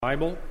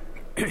Bible,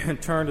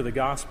 turn to the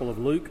Gospel of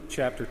Luke,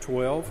 chapter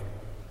 12.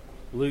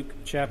 Luke,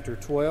 chapter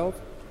 12.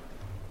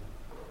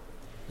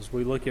 As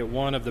we look at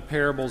one of the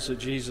parables that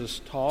Jesus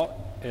taught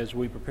as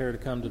we prepare to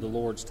come to the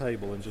Lord's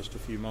table in just a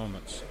few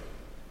moments.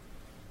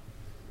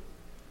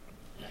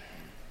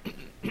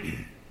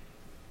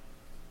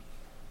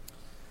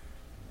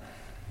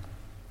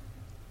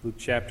 Luke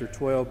chapter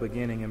 12,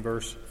 beginning in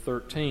verse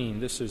 13.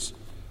 This is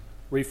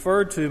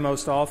referred to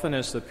most often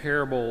as the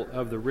parable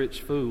of the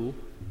rich fool.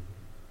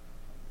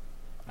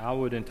 I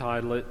would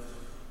entitle it,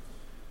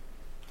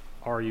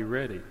 Are You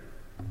Ready?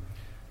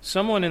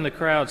 Someone in the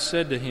crowd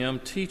said to him,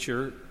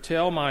 Teacher,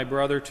 tell my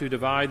brother to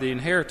divide the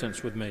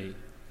inheritance with me.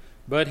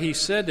 But he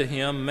said to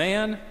him,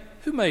 Man,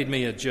 who made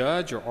me a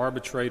judge or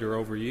arbitrator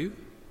over you?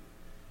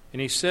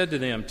 And he said to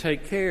them,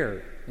 Take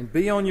care and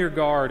be on your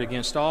guard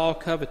against all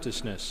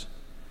covetousness,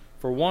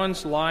 for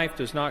one's life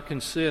does not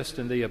consist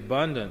in the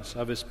abundance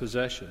of his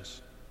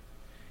possessions.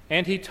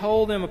 And he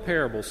told them a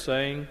parable,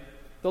 saying,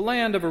 The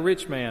land of a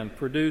rich man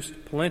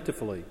produced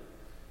plentifully.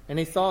 And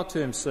he thought to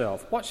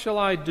himself, What shall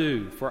I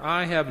do? For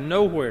I have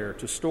nowhere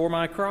to store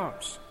my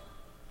crops.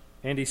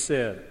 And he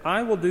said,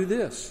 I will do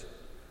this.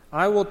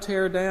 I will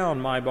tear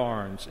down my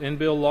barns and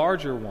build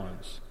larger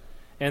ones.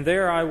 And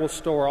there I will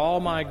store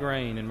all my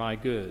grain and my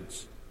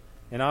goods.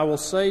 And I will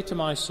say to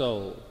my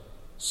soul,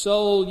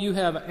 Soul, you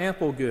have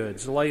ample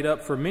goods laid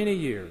up for many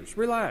years.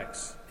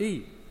 Relax,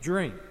 eat,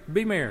 drink,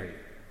 be merry.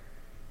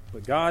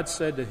 But God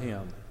said to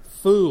him,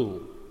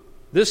 Fool,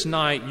 this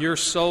night your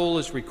soul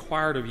is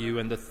required of you,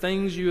 and the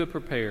things you have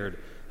prepared,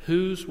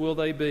 whose will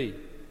they be?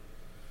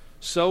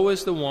 So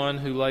is the one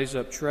who lays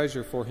up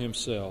treasure for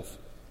himself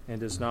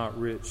and is not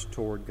rich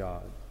toward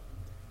God.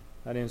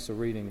 That ends the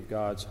reading of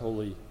God's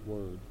holy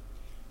word.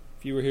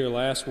 If you were here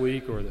last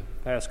week or the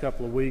past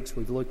couple of weeks,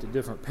 we've looked at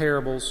different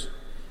parables,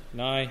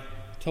 and I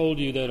told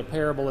you that a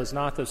parable is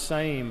not the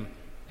same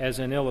as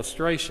an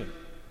illustration.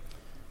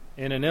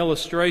 In an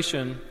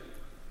illustration,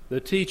 the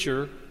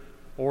teacher,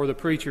 or the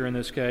preacher in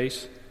this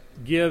case,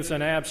 gives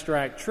an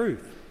abstract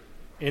truth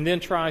and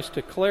then tries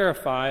to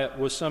clarify it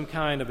with some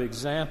kind of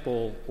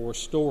example or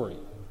story.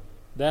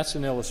 That's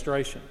an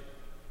illustration.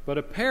 But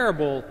a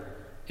parable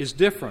is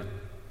different.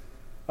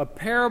 A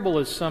parable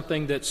is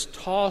something that's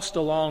tossed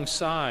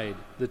alongside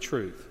the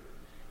truth,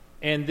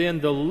 and then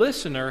the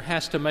listener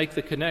has to make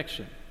the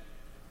connection.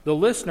 The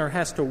listener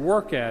has to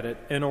work at it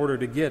in order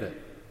to get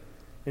it.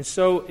 And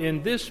so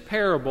in this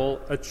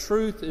parable, a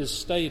truth is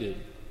stated.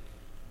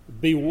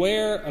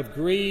 Beware of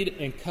greed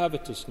and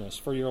covetousness,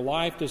 for your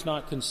life does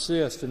not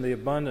consist in the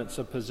abundance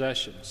of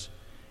possessions.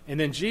 And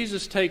then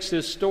Jesus takes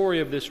this story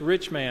of this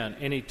rich man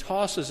and he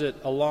tosses it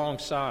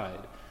alongside.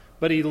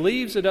 But he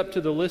leaves it up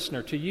to the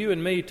listener, to you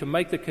and me, to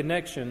make the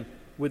connection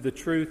with the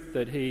truth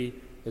that he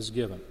has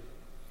given.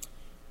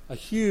 A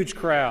huge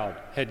crowd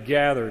had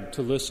gathered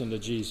to listen to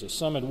Jesus.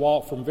 Some had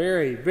walked from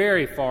very,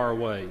 very far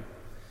away.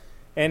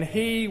 And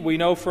he, we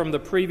know from the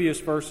previous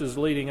verses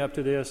leading up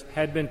to this,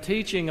 had been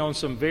teaching on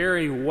some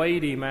very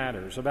weighty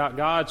matters about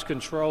God's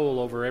control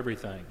over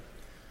everything,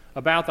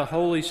 about the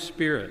Holy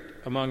Spirit,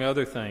 among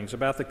other things,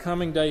 about the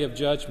coming day of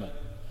judgment.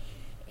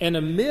 And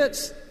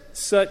amidst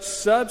such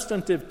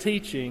substantive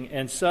teaching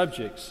and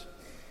subjects,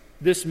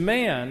 this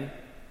man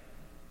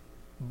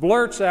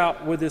blurts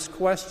out with this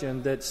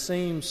question that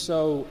seems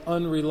so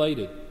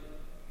unrelated.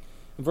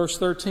 Verse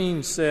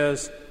 13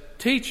 says,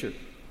 Teacher,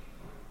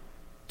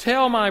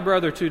 tell my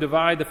brother to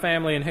divide the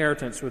family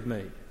inheritance with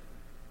me.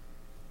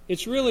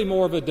 It's really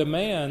more of a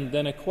demand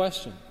than a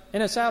question.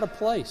 And it's out of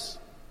place.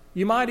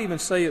 You might even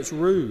say it's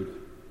rude,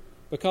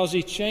 because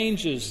he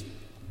changes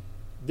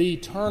the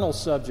eternal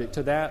subject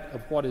to that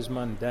of what is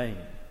mundane.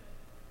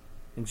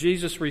 And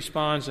Jesus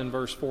responds in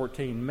verse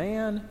 14,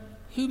 Man,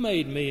 who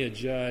made me a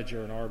judge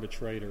or an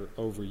arbitrator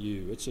over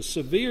you? It's a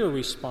severe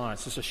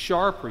response. It's a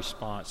sharp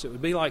response. It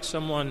would be like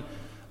a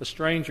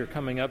stranger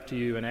coming up to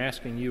you and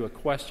asking you a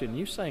question,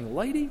 you saying,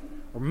 Lady,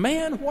 or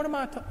man,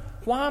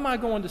 why am I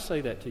going to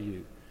say that to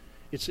you?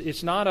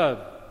 It's not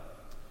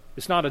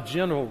a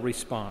general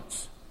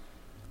response.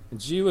 And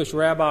Jewish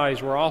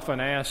rabbis were often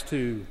asked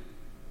to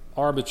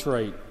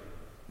arbitrate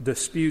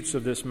disputes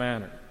of this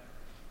manner.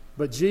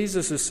 But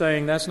Jesus is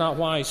saying that's not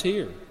why he's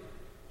here.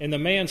 And the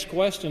man's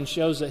question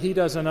shows that he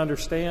doesn't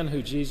understand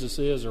who Jesus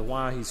is or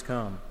why he's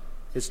come.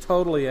 It's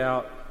totally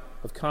out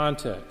of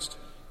context.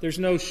 There's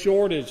no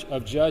shortage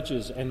of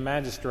judges and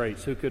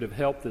magistrates who could have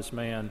helped this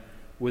man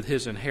with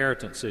his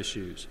inheritance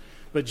issues.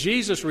 But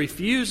Jesus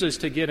refuses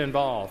to get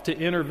involved, to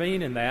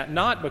intervene in that,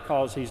 not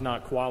because he's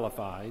not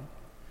qualified,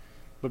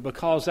 but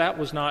because that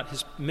was not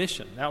his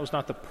mission. That was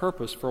not the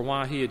purpose for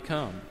why he had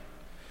come.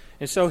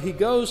 And so he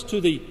goes to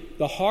the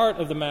heart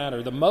of the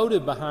matter, the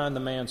motive behind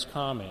the man's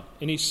comment,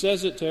 and he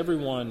says it to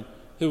everyone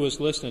who was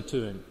listening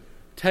to him.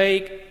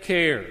 Take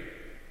care.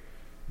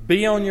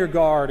 Be on your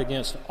guard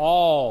against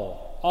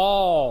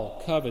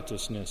all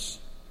covetousness.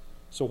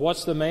 So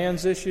what's the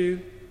man's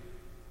issue?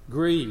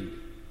 Greed,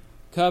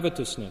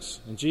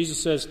 covetousness. And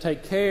Jesus says,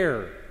 take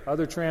care.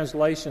 Other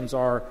translations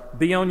are,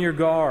 be on your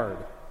guard.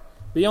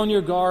 Be on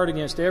your guard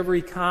against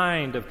every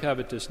kind of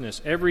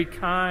covetousness, every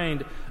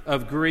kind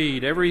of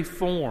greed, every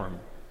form.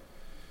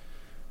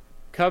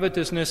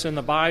 Covetousness in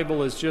the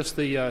Bible is just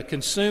the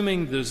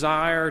consuming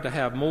desire to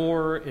have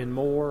more and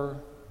more.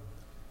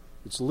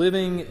 It's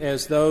living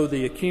as though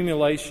the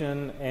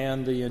accumulation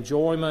and the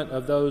enjoyment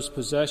of those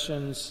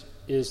possessions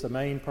is the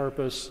main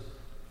purpose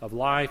of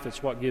life.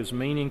 It's what gives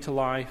meaning to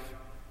life.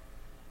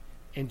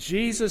 And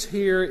Jesus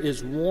here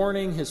is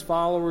warning his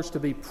followers to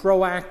be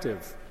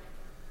proactive,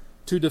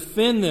 to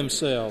defend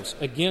themselves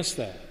against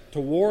that, to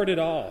ward it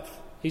off.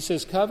 He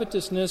says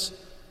covetousness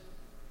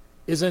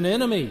is an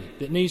enemy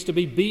that needs to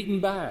be beaten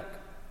back.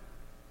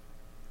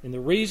 And the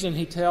reason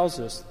he tells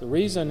us, the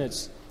reason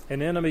it's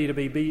an enemy to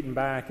be beaten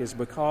back is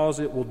because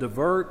it will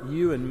divert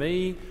you and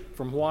me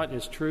from what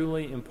is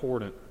truly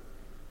important.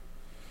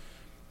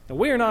 And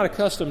we are not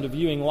accustomed to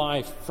viewing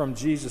life from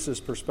Jesus'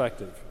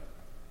 perspective.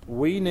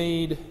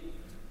 We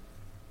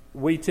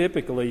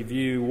typically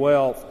view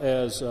wealth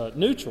as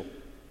neutral,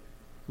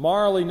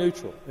 morally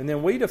neutral. And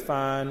then we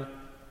define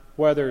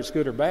whether it's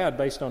good or bad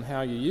based on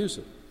how you use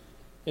it.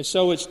 And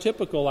so it's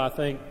typical, I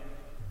think,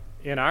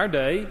 in our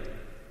day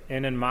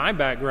and in my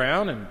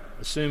background, and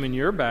assuming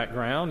your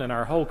background and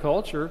our whole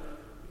culture,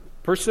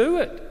 pursue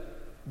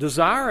it,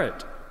 desire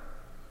it.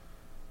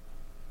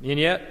 And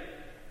yet,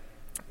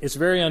 it's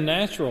very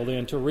unnatural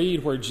then to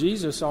read where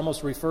Jesus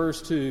almost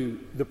refers to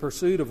the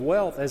pursuit of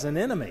wealth as an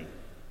enemy.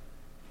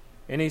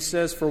 And he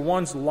says, for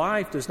one's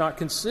life does not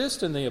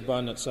consist in the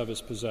abundance of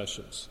his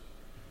possessions.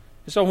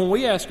 And so when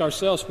we ask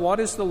ourselves, what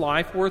is the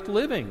life worth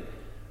living?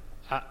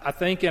 I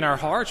think in our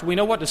hearts, we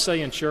know what to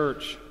say in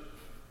church.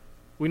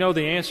 We know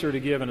the answer to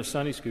give in a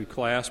Sunday school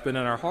class, but in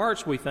our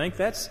hearts we think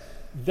that's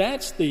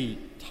the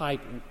type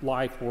of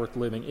life worth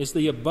living, is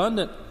the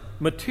abundant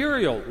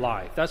material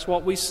life. That's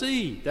what we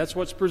see. That's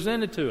what's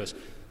presented to us.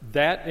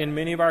 That, in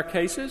many of our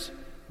cases,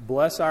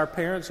 bless our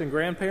parents and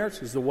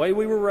grandparents, is the way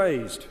we were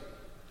raised.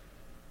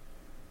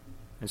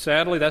 And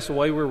sadly, that's the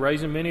way we're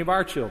raising many of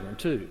our children,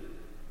 too.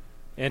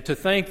 And to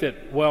think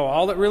that, well,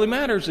 all that really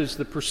matters is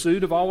the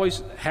pursuit of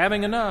always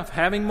having enough,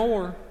 having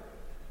more.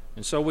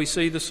 And so we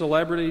see the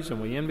celebrities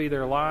and we envy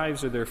their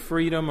lives or their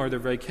freedom or their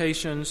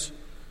vacations,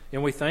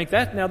 and we think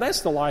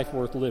that's the life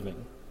worth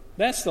living.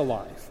 That's the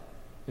life.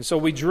 And so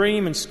we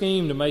dream and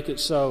scheme to make it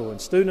so,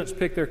 and students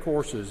pick their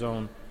courses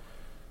on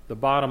the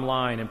bottom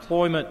line.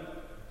 Employment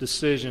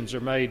decisions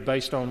are made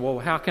based on, well,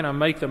 how can I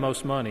make the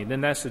most money?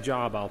 Then that's the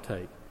job I'll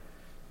take.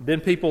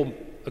 Then people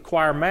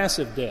acquire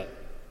massive debt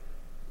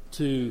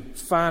to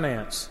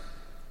finance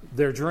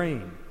their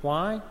dream.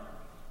 Why?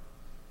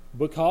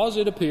 Because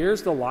it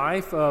appears the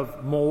life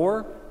of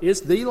more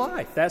is the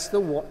life. That's the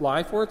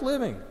life worth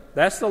living.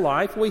 That's the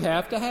life we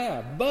have to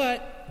have.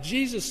 But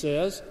Jesus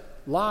says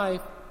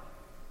life,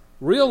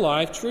 real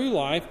life, true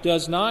life,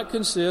 does not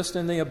consist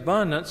in the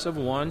abundance of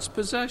one's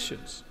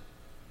possessions.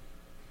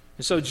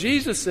 And so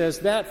Jesus says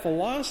that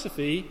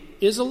philosophy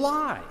is a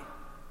lie.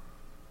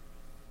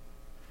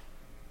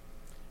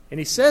 And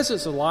he says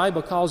it's a lie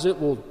because it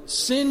will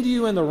send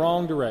you in the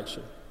wrong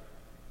direction.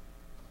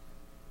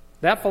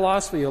 That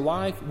philosophy of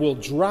life will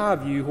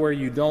drive you where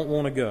you don't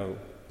want to go.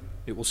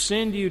 It will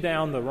send you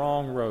down the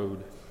wrong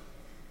road.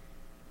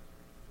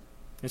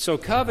 And so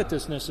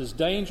covetousness is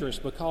dangerous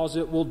because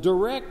it will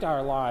direct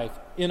our life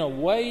in a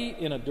way,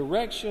 in a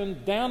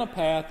direction, down a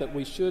path that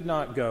we should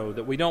not go,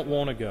 that we don't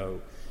want to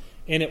go.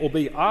 And it will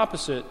be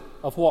opposite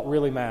of what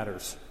really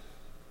matters.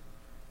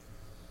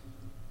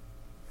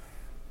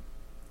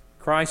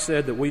 Christ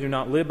said that we do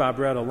not live by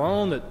bread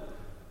alone, that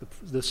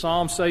the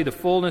Psalms say the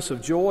fullness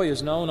of joy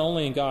is known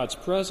only in God's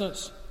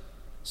presence.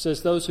 It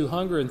says those who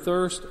hunger and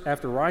thirst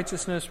after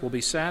righteousness will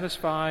be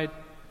satisfied.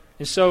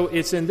 And so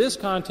it's in this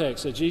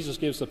context that Jesus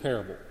gives the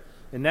parable.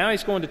 And now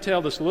he's going to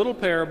tell this little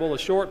parable, a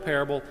short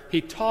parable.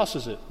 He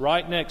tosses it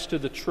right next to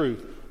the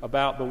truth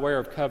about beware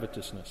of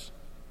covetousness.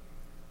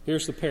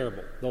 Here's the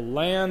parable. The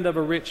land of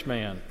a rich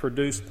man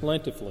produced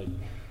plentifully,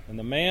 and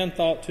the man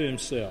thought to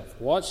himself,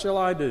 what shall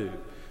I do?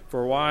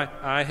 For why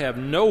I have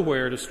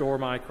nowhere to store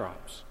my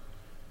crops.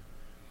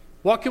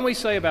 What can we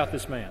say about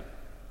this man?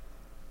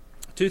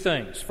 Two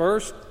things.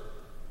 First,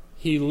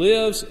 he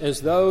lives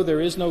as though there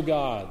is no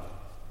God.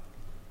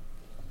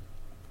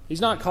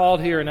 He's not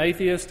called here an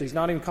atheist. He's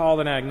not even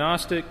called an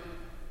agnostic.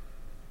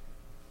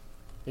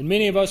 And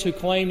many of us who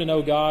claim to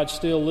know God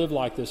still live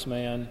like this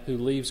man who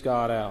leaves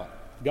God out.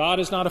 God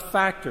is not a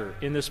factor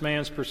in this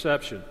man's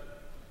perception.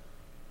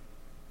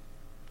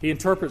 He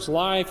interprets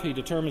life. He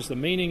determines the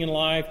meaning in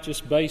life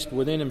just based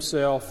within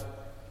himself.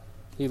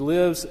 He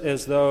lives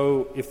as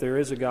though, if there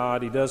is a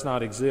God, he does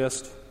not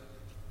exist.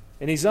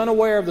 And he's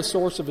unaware of the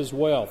source of his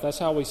wealth. That's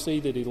how we see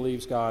that he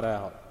leaves God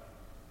out.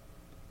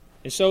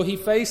 And so he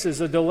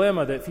faces a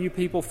dilemma that few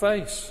people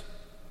face.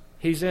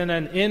 He's in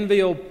an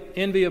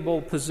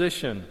enviable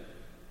position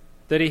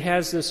that he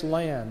has this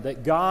land,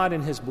 that God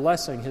in his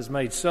blessing has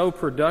made so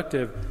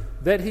productive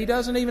that he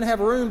doesn't even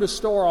have room to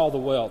store all the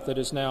wealth that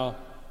has now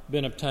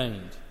been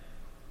obtained.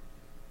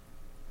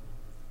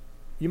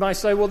 You might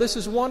say, well, this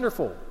is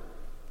wonderful.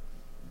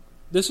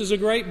 This is a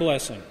great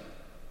blessing.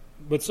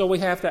 But so we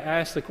have to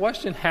ask the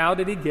question, how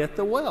did he get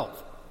the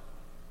wealth?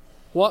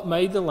 What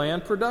made the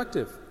land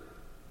productive?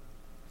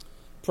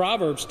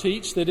 Proverbs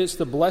teach that it's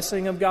the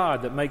blessing of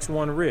God that makes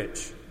one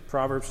rich.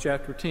 Proverbs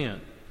chapter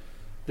 10.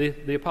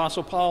 The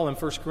Apostle Paul in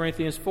 1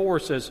 Corinthians 4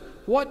 says,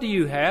 "What do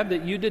you have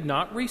that you did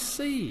not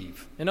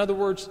receive?" In other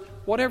words,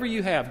 whatever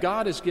you have,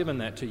 God has given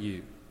that to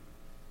you.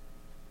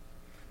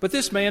 But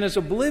this man is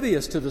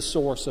oblivious to the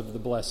source of the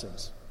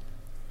blessings.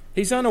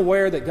 He's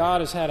unaware that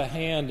God has had a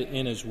hand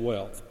in his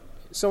wealth.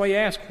 So he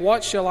asks,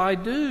 "What shall I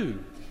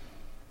do?"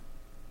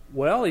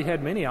 Well, he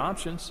had many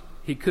options.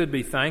 He could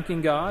be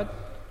thanking God.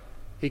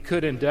 He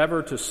could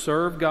endeavor to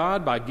serve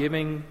God by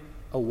giving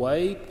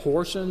away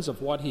portions of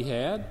what he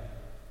had.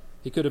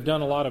 He could have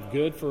done a lot of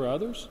good for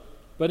others.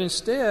 But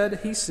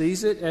instead, he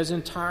sees it as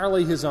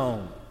entirely his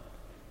own.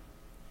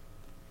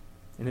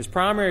 And his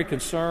primary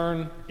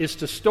concern is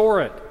to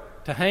store it,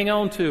 to hang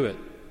on to it,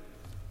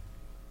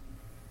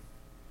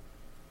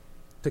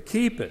 to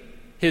keep it.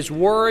 His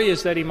worry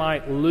is that he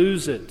might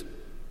lose it.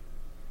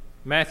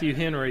 Matthew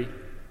Henry,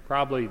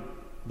 probably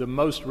the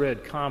most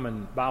read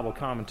common Bible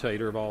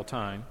commentator of all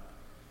time,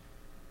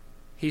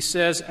 he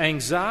says,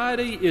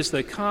 "Anxiety is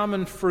the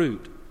common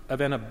fruit of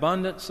an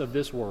abundance of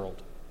this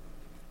world,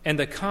 and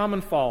the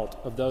common fault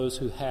of those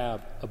who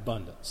have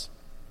abundance.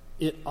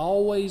 It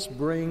always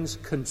brings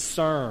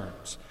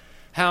concerns.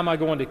 How am I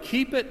going to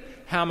keep it?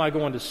 How am I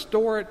going to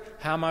store it?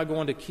 How am I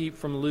going to keep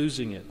from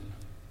losing it?"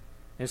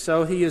 And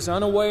so he is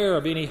unaware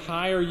of any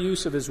higher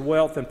use of his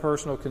wealth than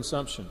personal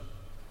consumption.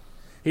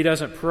 He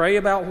doesn't pray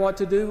about what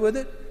to do with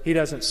it. He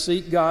doesn't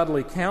seek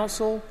godly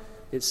counsel.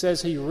 It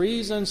says he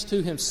reasons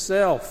to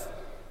himself.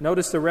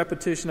 Notice the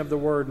repetition of the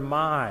word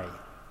my.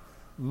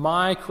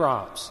 My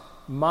crops,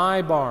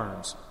 my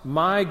barns,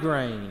 my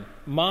grain,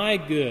 my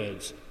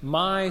goods,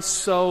 my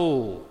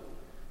soul.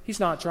 He's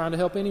not trying to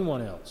help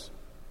anyone else.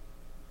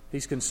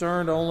 He's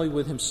concerned only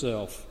with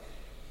himself.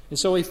 And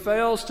so he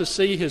fails to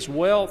see his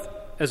wealth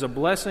as a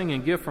blessing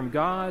and gift from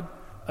God,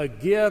 a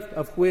gift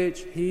of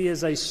which he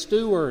is a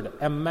steward,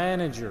 a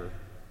manager.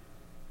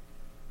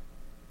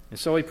 And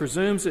so he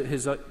presumes it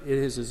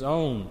is his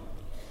own,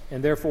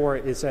 and therefore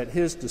it's at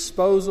his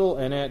disposal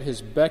and at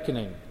his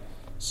beckoning.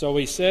 So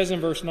he says in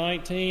verse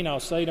 19, "I'll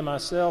say to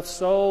myself,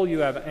 soul, you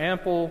have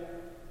ample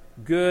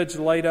goods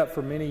laid up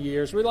for many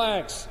years.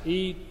 Relax,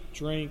 eat,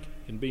 drink,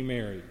 and be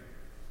merry."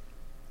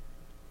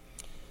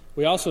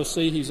 We also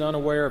see he's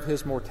unaware of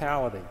his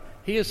mortality.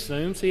 He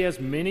assumes he has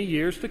many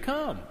years to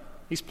come.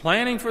 He's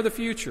planning for the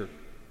future.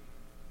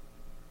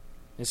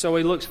 And so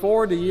he looks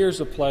forward to years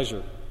of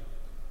pleasure.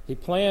 He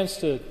plans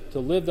to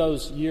live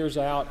those years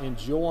out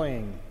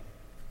enjoying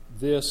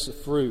this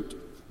fruit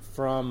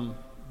from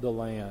the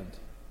land.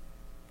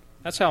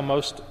 That's how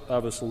most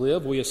of us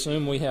live. We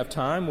assume we have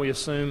time. We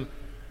assume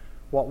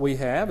what we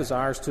have is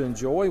ours to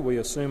enjoy. We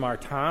assume our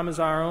time is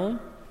our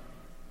own.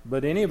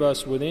 But any of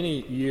us with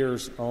any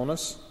years on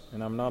us,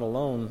 and I'm not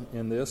alone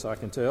in this, I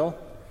can tell,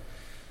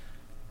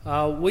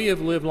 we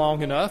have lived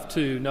long enough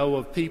to know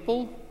of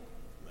people,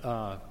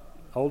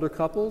 older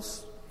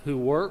couples, who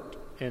worked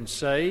and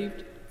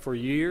saved for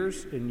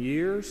years and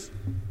years,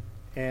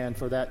 and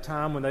for that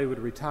time when they would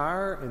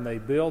retire and they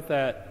built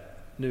that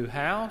new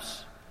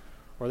house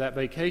or that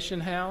vacation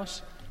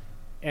house,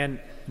 and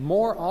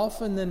more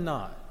often than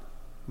not,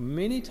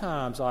 many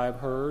times I have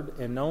heard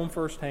and known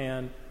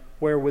firsthand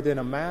where within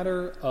a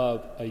matter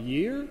of a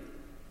year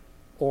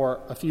or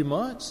a few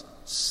months,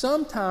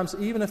 sometimes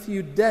even a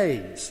few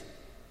days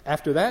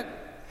after that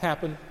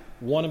happened,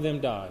 one of them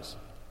dies.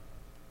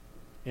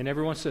 And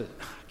everyone says,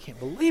 "I can't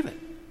believe it.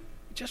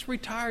 He just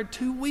retired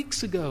 2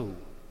 weeks ago."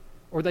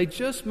 Or they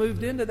just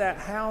moved into that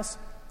house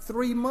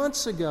 3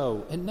 months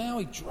ago, and now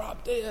he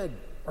dropped dead,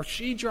 or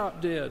she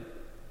dropped dead.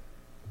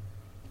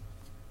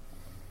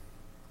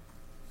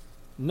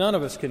 None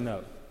of us can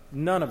know.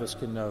 None of us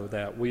can know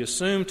that. We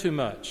assume too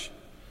much.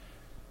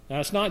 Now,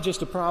 it's not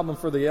just a problem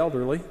for the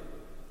elderly.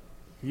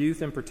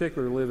 Youth in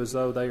particular live as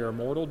though they are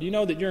immortal. Do you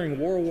know that during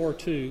World War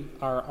II,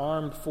 our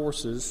armed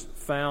forces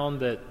found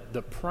that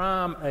the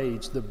prime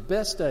age, the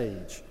best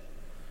age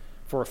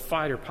for a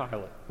fighter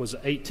pilot was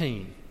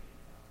 18?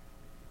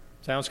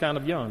 Sounds kind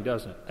of young,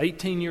 doesn't it?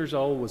 18 years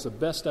old was the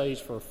best age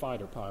for a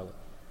fighter pilot.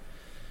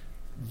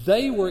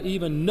 They were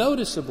even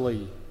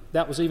noticeably,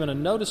 that was even a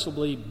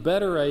noticeably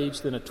better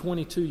age than a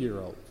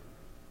 22-year-old.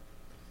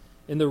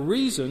 And the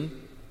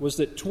reason was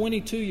that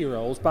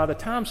 22-year-olds, by the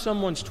time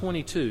someone's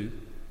 22,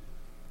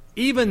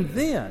 even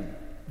then,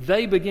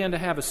 they begin to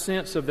have a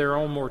sense of their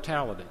own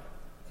mortality.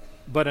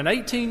 But an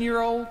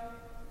 18-year-old,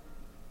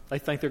 they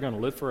think they're going to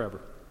live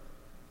forever.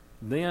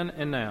 Then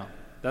and now.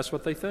 That's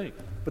what they think.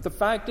 But the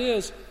fact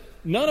is,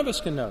 none of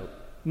us can know.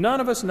 None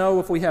of us know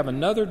if we have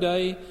another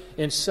day,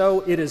 and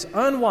so it is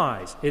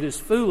unwise, it is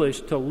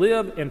foolish to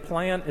live and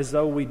plan as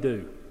though we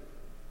do.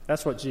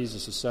 That's what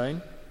Jesus is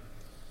saying.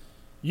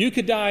 You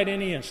could die at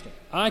any instant.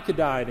 I could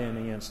die at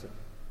any instant.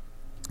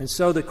 And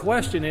so the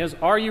question is,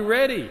 are you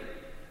ready?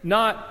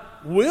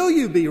 Not, will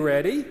you be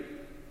ready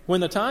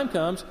when the time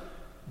comes,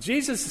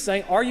 Jesus is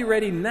saying, are you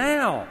ready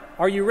now?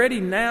 Are you ready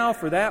now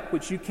for that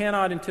which you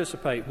cannot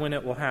anticipate when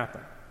it will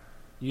happen?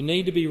 You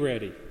need to be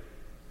ready.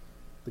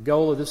 The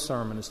goal of this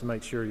sermon is to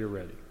make sure you're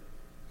ready.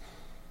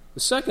 The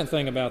second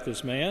thing about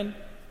this man,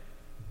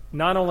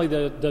 not only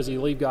does he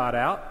leave God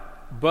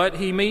out, but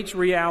he meets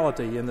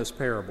reality in this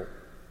parable.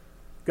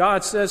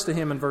 God says to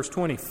him in verse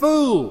 20,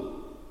 "Fool,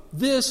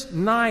 this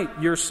night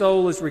your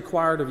soul is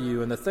required of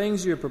you, and the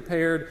things you have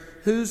prepared,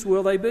 whose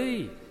will they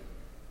be?"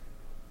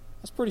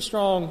 That's a pretty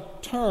strong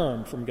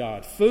term from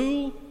God.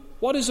 Fool?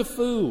 What is a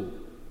fool?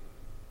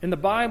 In the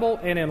Bible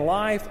and in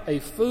life, a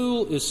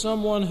fool is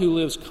someone who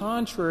lives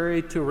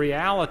contrary to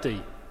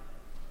reality.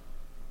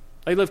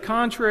 They live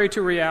contrary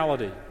to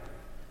reality.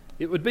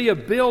 It would be a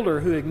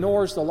builder who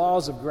ignores the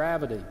laws of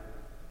gravity.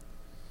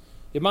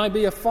 It might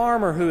be a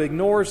farmer who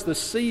ignores the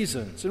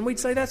seasons. And we'd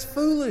say that's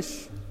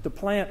foolish to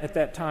plant at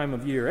that time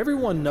of year.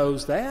 Everyone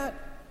knows that.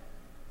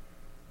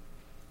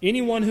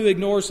 Anyone who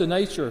ignores the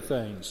nature of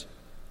things.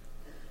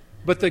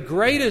 But the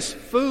greatest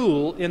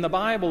fool in the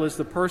Bible is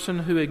the person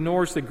who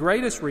ignores the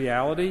greatest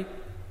reality,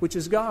 which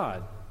is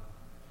God.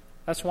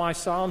 That's why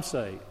Psalms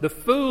say, "The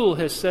fool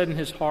has said in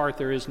his heart,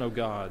 there is no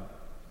God."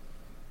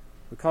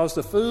 Because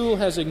the fool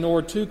has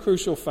ignored two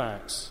crucial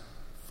facts.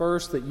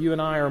 First, that you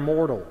and I are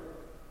mortal.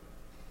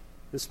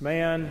 This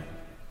man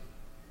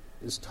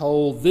is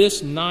told,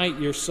 this night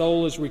your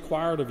soul is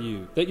required of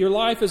you. That your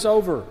life is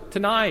over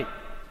tonight.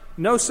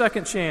 No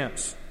second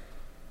chance.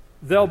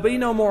 There'll be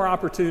no more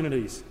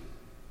opportunities.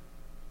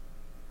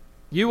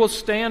 You will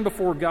stand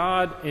before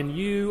God and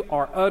you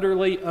are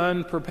utterly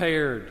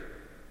unprepared.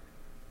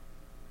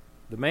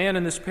 The man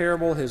in this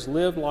parable has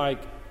lived like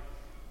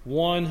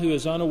one who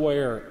is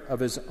unaware of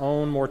his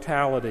own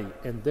mortality,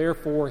 and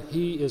therefore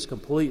he is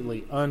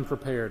completely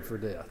unprepared for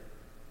death.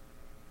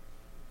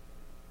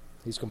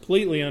 He's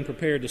completely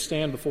unprepared to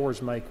stand before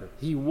his Maker.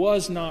 He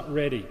was not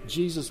ready.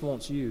 Jesus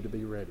wants you to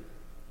be ready.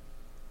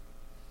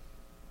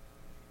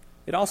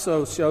 It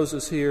also shows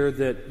us here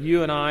that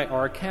you and I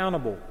are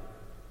accountable.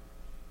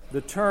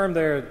 The term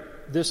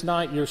there, this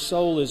night your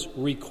soul is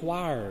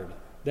required.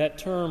 That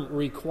term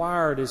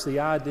required is the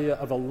idea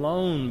of a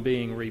loan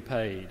being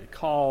repaid,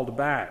 called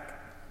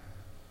back.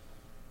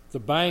 The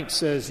bank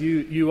says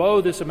you owe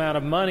this amount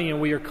of money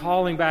and we are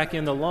calling back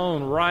in the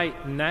loan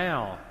right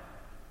now.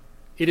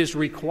 It is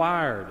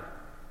required.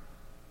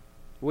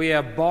 We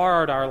have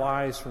borrowed our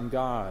lives from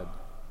God.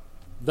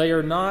 They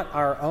are not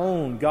our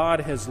own.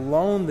 God has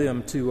loaned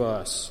them to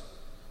us.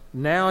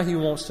 Now He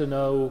wants to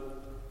know,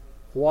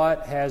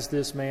 what has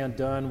this man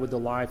done with the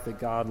life that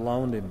God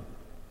loaned him?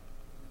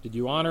 Did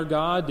you honor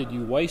God? Did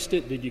you waste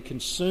it? Did you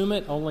consume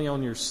it only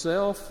on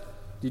yourself?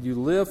 Did you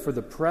live for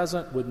the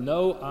present with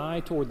no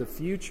eye toward the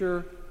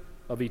future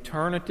of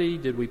eternity?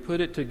 Did we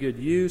put it to good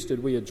use?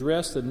 Did we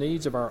address the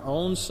needs of our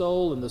own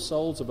soul and the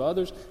souls of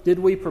others? Did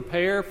we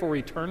prepare for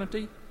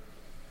eternity?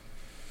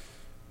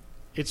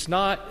 It's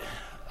not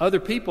other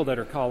people that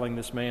are calling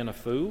this man a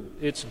fool.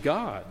 It's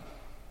God.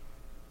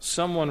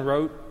 Someone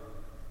wrote,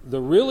 the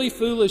really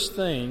foolish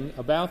thing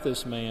about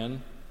this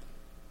man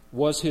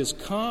was his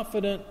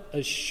confident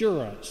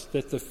assurance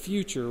that the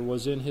future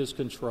was in his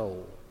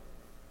control.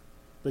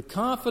 The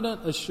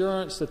confident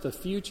assurance that the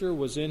future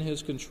was in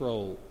his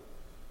control.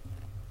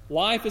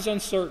 Life is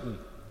uncertain,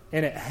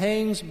 and it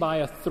hangs by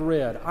a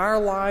thread. Our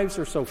lives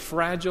are so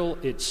fragile,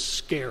 it's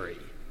scary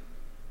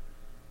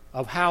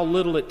of how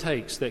little it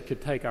takes that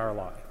could take our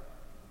life.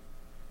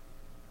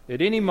 At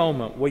any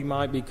moment, we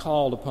might be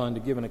called upon to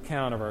give an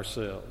account of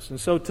ourselves. And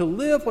so to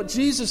live, what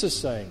Jesus is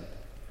saying,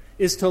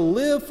 is to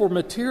live for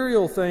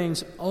material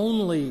things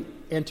only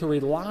and to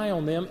rely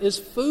on them is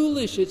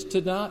foolish. It's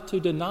to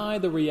deny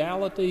the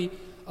reality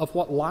of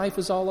what life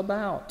is all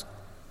about.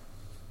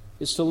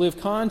 It's to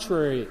live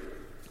contrary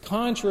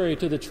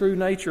to the true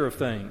nature of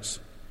things.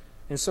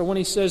 And so when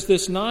he says,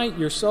 this night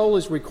your soul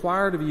is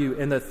required of you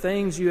and the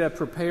things you have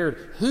prepared,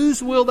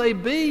 whose will they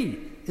be?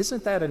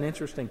 Isn't that an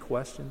interesting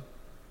question?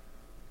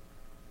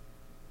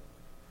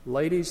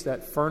 Ladies,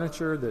 that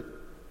furniture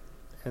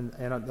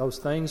and those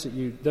things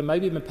that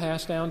maybe have been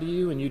passed down to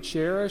you and you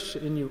cherish,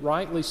 and you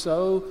rightly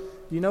so,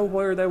 do you know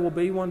where they will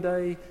be one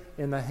day?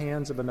 In the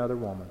hands of another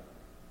woman.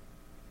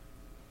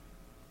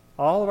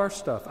 All of our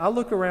stuff. I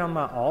look around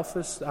my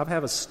office. I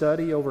have a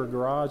study over a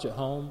garage at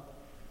home.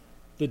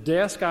 The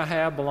desk I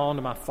have belonged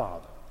to my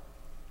father.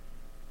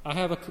 I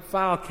have a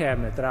file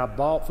cabinet that I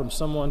bought from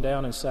someone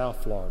down in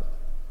South Florida.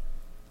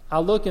 I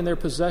look in their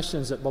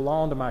possessions that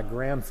belong to my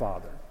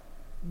grandfather.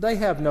 They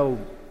have no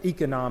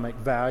economic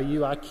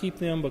value. I keep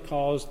them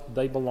because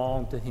they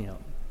belong to him.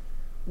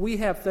 We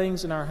have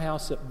things in our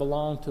house that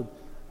belong to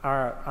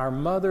our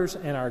mothers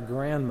and our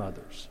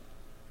grandmothers.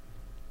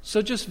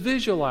 So just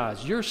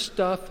visualize, your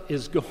stuff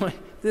is going,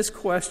 this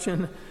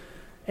question,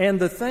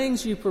 and the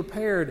things you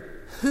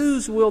prepared,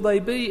 whose will they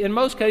be? In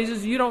most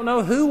cases, you don't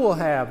know who will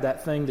have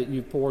that thing that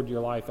you poured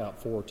your life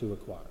out for to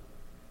acquire.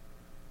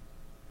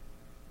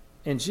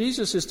 And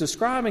Jesus is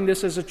describing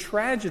this as a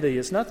tragedy.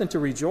 It's nothing to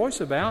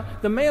rejoice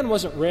about. The man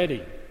wasn't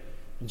ready.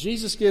 And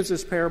Jesus gives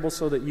this parable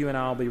so that you and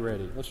I will be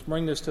ready. Let's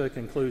bring this to a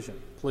conclusion.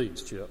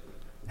 Please, Chip.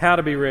 How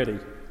to be ready.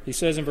 He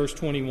says in verse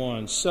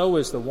 21, "So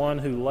is the one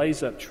who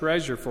lays up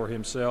treasure for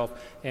himself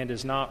and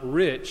is not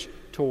rich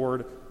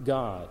toward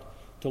God."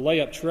 To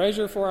lay up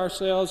treasure for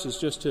ourselves is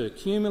just to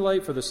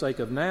accumulate for the sake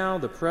of now,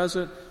 the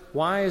present.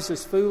 Why is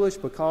this foolish?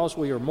 Because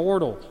we are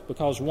mortal.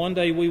 Because one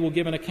day we will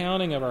give an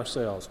accounting of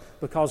ourselves.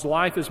 Because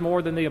life is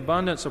more than the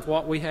abundance of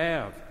what we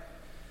have.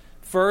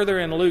 Further,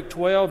 in Luke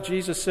 12,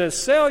 Jesus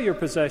says, "Sell your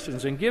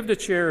possessions and give to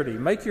charity.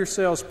 Make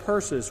yourselves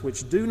purses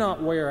which do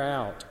not wear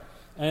out,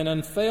 an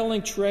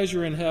unfailing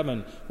treasure in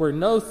heaven, where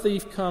no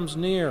thief comes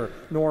near,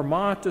 nor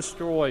moth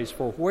destroys.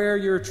 For where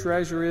your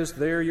treasure is,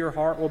 there your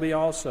heart will be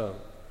also."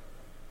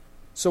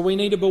 So we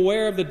need to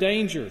beware of the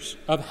dangers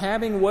of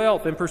having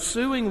wealth and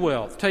pursuing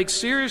wealth. Take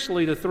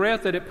seriously the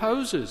threat that it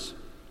poses.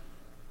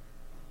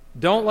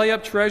 Don't lay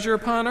up treasure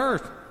upon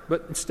earth,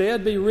 but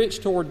instead be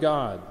rich toward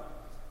God,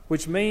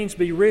 which means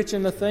be rich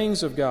in the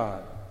things of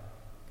God.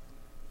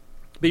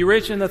 Be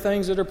rich in the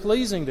things that are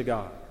pleasing to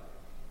God.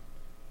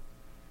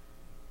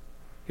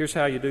 Here's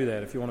how you do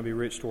that if you want to be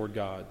rich toward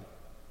God.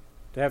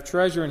 To have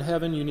treasure in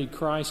heaven, you need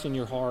Christ in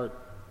your heart.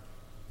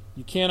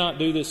 You cannot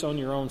do this on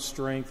your own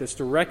strength. It's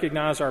to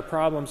recognize our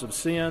problems of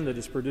sin that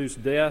has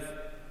produced death,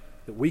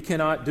 that we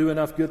cannot do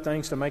enough good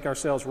things to make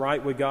ourselves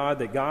right with God,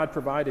 that God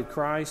provided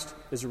Christ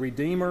as a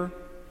Redeemer,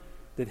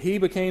 that He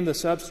became the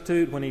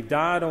substitute when He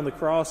died on the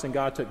cross and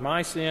God took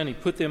my sin, He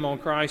put them on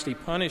Christ, He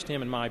punished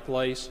Him in my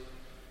place,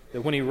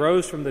 that when He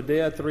rose from the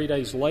dead 3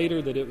 days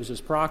later, that it was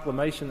His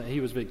proclamation that He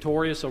was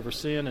victorious over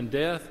sin and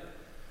death.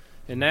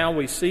 And now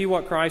we see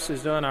what Christ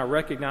has done. I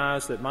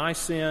recognize that my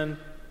sin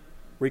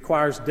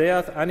requires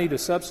death. I need a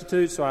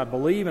substitute, so I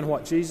believe in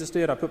what Jesus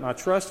did. I put my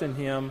trust in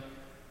Him.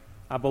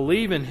 I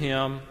believe in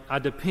Him. I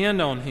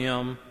depend on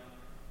Him.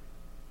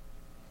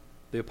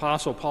 The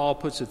Apostle Paul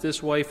puts it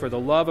this way, "For the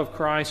love of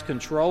Christ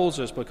controls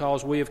us,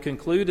 because we have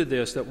concluded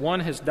this, that one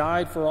has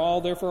died for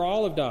all, therefore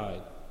all have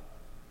died."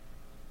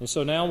 And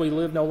so now we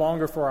live no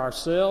longer for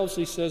ourselves,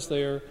 he says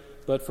there,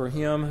 but for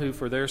Him who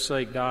for their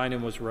sake died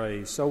and was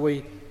raised. So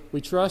we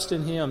trust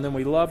in Him, then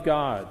we love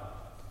God.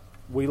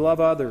 We love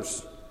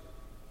others.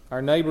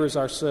 Our neighbor is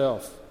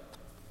ourselves.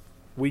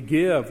 We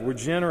give, we're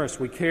generous,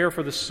 we care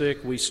for the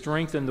sick, we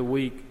strengthen the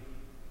weak.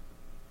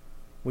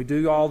 We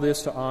do all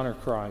this to honor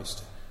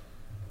Christ.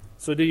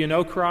 So do you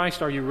know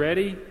Christ? Are you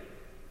ready?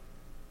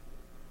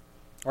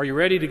 Are you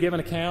ready to give an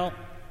account?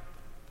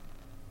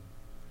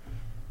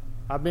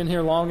 I've been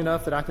here long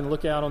enough that I can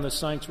look out on this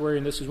sanctuary,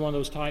 and this is one of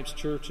those types of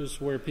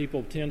churches where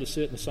people tend to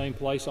sit in the same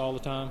place all the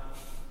time.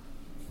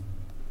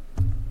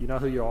 You know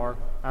who you are.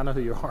 I know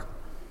who you are.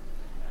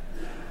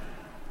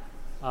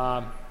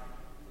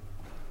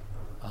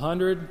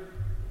 100,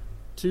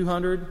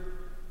 200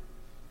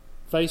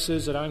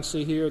 faces that I can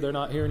see here, they're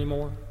not here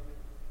anymore.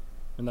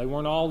 And they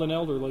weren't all an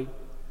elderly.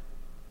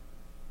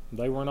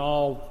 They weren't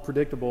all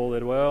predictable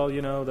that, well,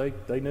 you know,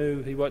 they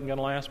knew he wasn't going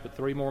to last but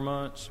 3 more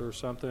months or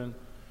something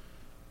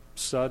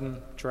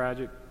sudden,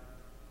 tragic.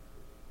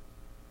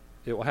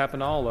 It will happen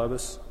to all of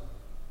us.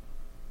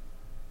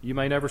 You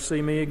may never see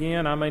me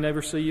again. I may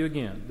never see you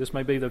again. This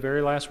may be the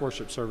very last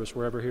worship service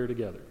we're ever here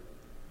together.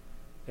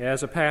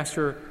 As a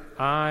pastor,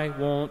 I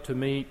want to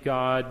meet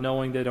God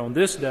knowing that on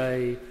this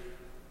day,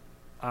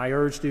 I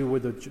urged you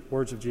with the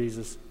words of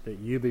Jesus that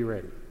you be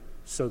ready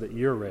so that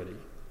you're ready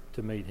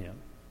to meet Him.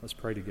 Let's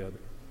pray together.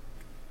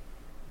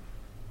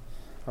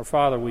 Our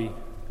Father, we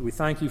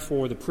thank You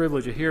for the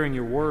privilege of hearing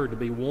Your word, to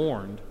be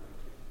warned.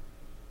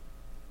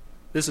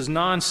 This is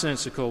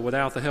nonsensical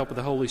without the help of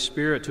the Holy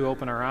Spirit to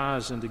open our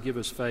eyes and to give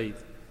us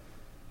faith.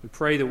 We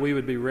pray that we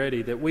would be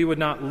ready, that we would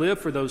not live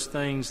for those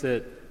things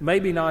that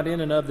maybe not in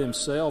and of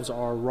themselves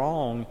are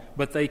wrong,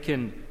 but they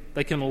can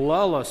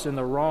lull us in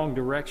the wrong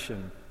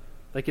direction.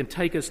 They can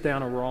take us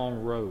down a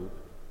wrong road.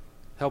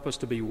 Help us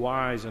to be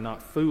wise and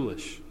not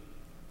foolish.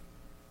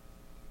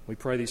 We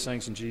pray these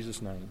things in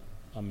Jesus' name.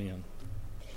 Amen.